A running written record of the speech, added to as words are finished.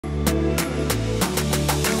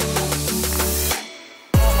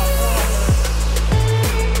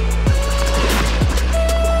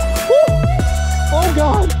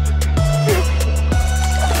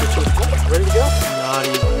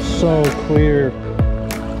So clear.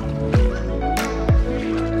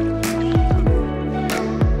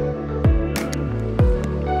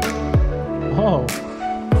 Oh.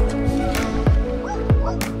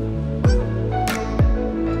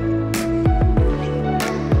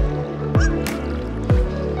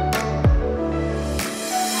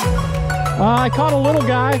 I caught a little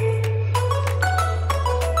guy.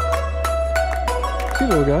 See,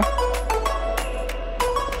 little guy.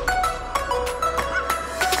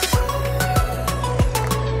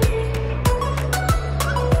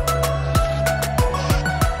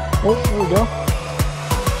 Oh, there we go.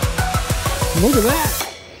 Look at that.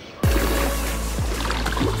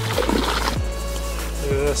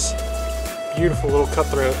 Look at this. Beautiful little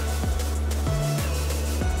cutthroat.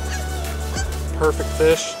 Perfect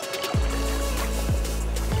fish.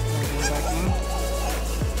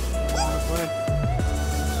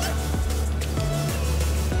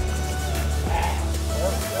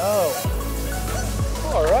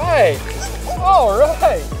 All right.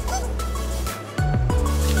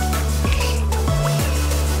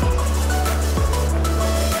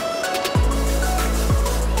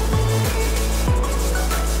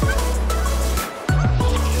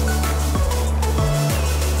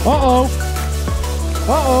 Uh-oh.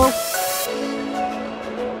 Uh-oh.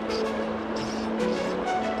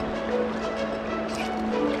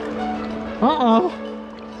 Uh-oh.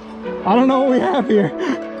 I don't know what we have here.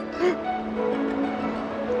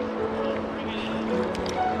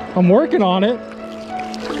 I'm working on it.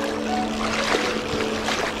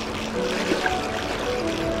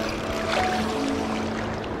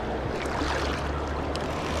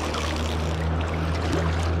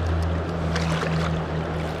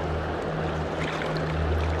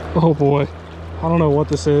 Oh boy, I don't know what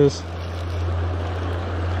this is.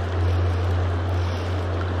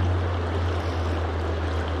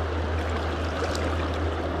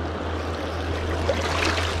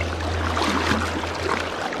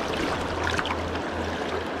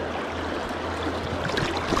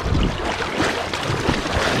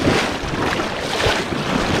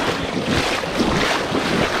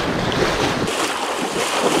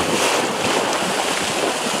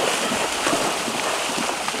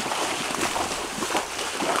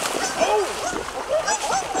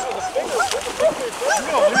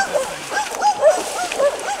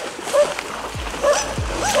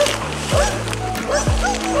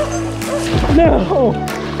 No!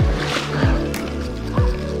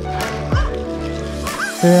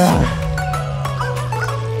 Yeah.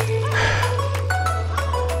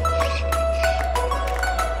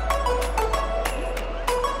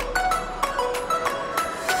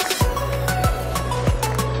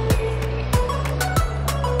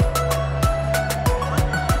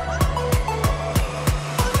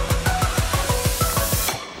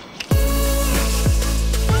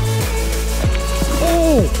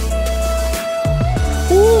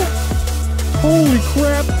 Holy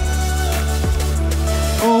crap!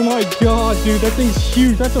 Oh my god, dude, that thing's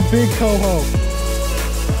huge. That's a big coho.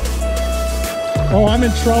 Oh, I'm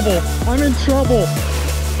in trouble. I'm in trouble.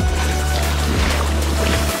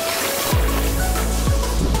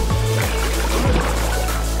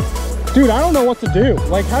 Dude, I don't know what to do.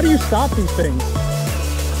 Like, how do you stop these things?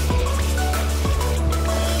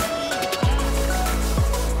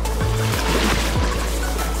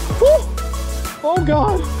 Woo! Oh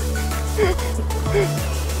god.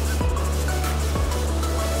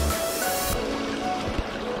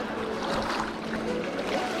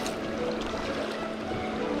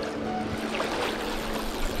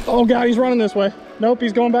 Oh god, he's running this way. Nope,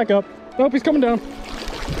 he's going back up. Nope, he's coming down.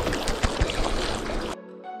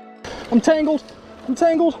 I'm tangled. I'm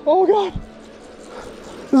tangled. Oh god.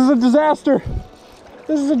 This is a disaster.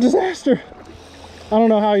 This is a disaster. I don't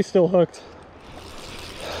know how he's still hooked.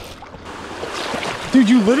 Dude,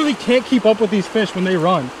 you literally can't keep up with these fish when they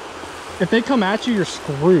run. If they come at you, you're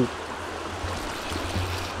screwed.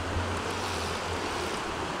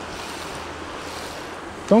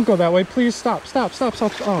 Don't go that way. Please stop, stop, stop,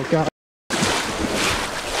 stop. Oh, God.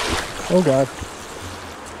 Oh, God.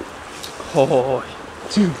 Oh,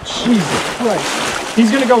 dude, Jesus Christ. He's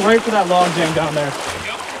going to go right for that log jam down there.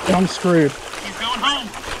 And I'm screwed. He's going home.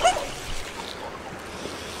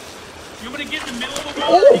 You want me to get in the middle of the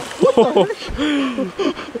water? Oh, what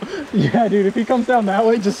the heck? Yeah, dude, if he comes down that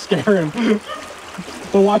way, just scare him.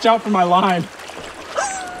 But watch out for my line.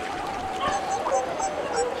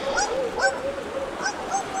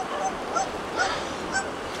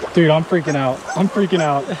 Dude, I'm freaking out. I'm freaking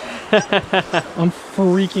out. I'm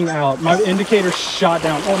freaking out. My indicator's shot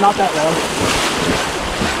down. Oh, not that low.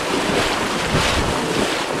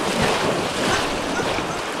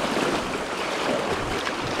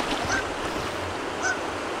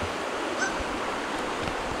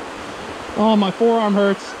 Oh, my forearm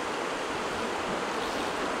hurts.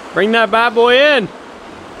 Bring that bad boy in.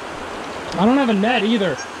 I don't have a net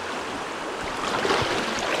either.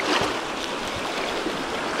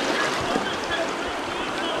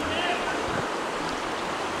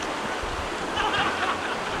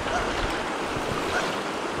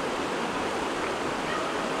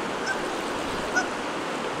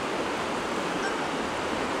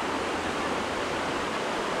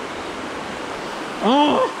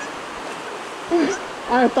 Oh!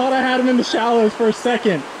 I thought I had him in the shallows for a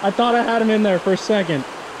second. I thought I had him in there for a second.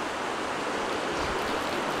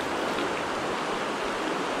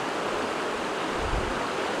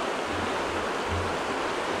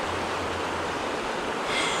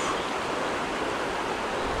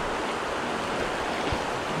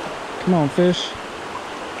 Come on, fish.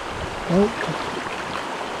 Nope.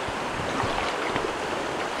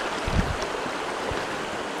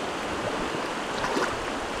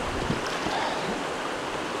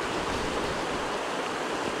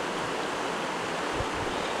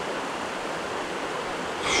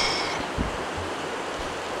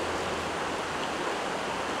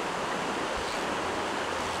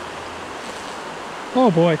 Oh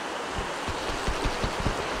boy.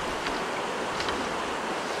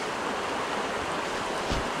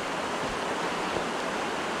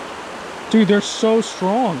 Dude, they're so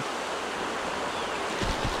strong.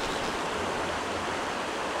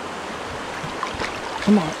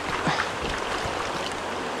 Come on.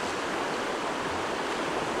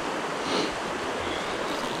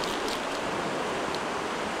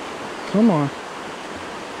 Come on.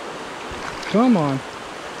 Come on.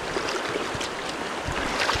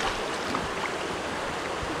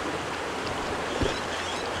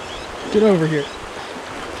 Get over here.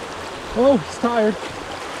 Oh, he's tired.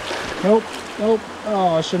 Nope, nope.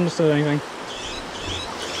 Oh, I shouldn't have said anything.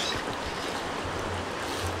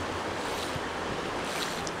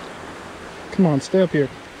 Come on, stay up here.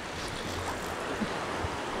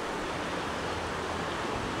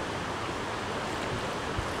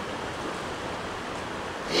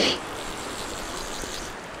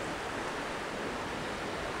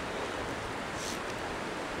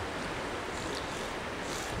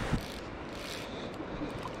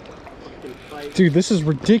 Dude, this is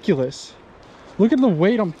ridiculous. Look at the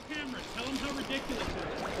weight on. Tell him how ridiculous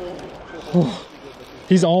it is. Oh,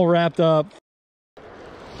 he's all wrapped up.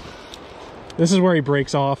 This is where he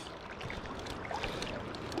breaks off.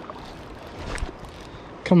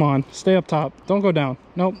 Come on, stay up top. Don't go down.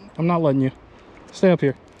 Nope, I'm not letting you. Stay up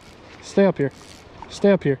here. Stay up here.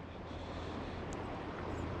 Stay up here.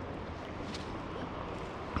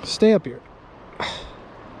 Stay up here.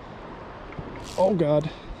 Oh God.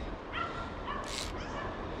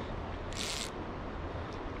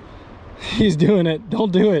 He's doing it.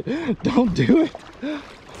 Don't do it. Don't do it.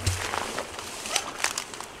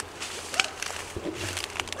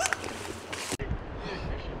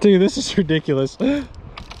 Dude, this is ridiculous. Oh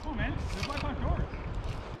man, there's my front door.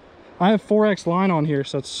 I have 4X line on here,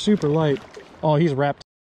 so it's super light. Oh, he's wrapped.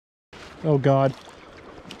 Oh God.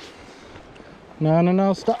 No, no,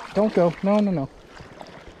 no, stop. Don't go. No, no, no.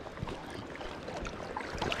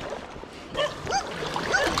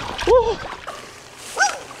 Woo!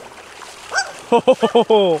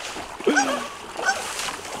 Oh,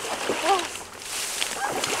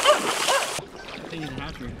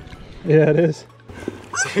 yeah, it is.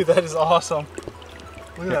 Dude, that is awesome.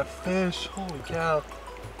 Look at that fish. Holy cow.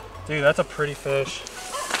 Dude, that's a pretty fish.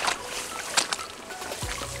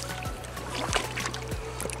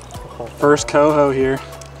 First coho here.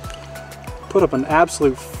 Put up an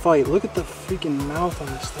absolute fight. Look at the freaking mouth on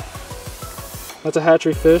this thing. That's a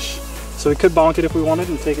hatchery fish. So we could bonk it if we wanted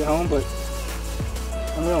and take it home, but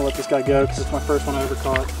I'm gonna let this guy go because it's my first one I ever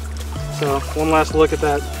caught. So one last look at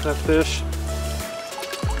that fish.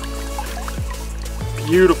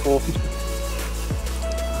 Beautiful. All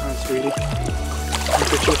right, sweetie.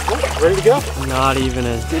 Ready to go? not even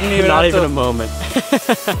a moment.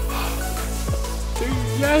 Dude,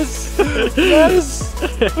 yes! Yes!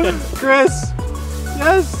 Chris!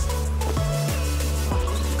 Yes!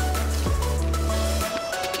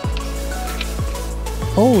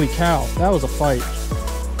 Holy cow, that was a fight.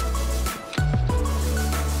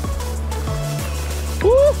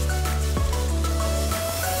 Woo!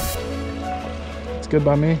 It's good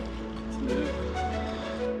by me.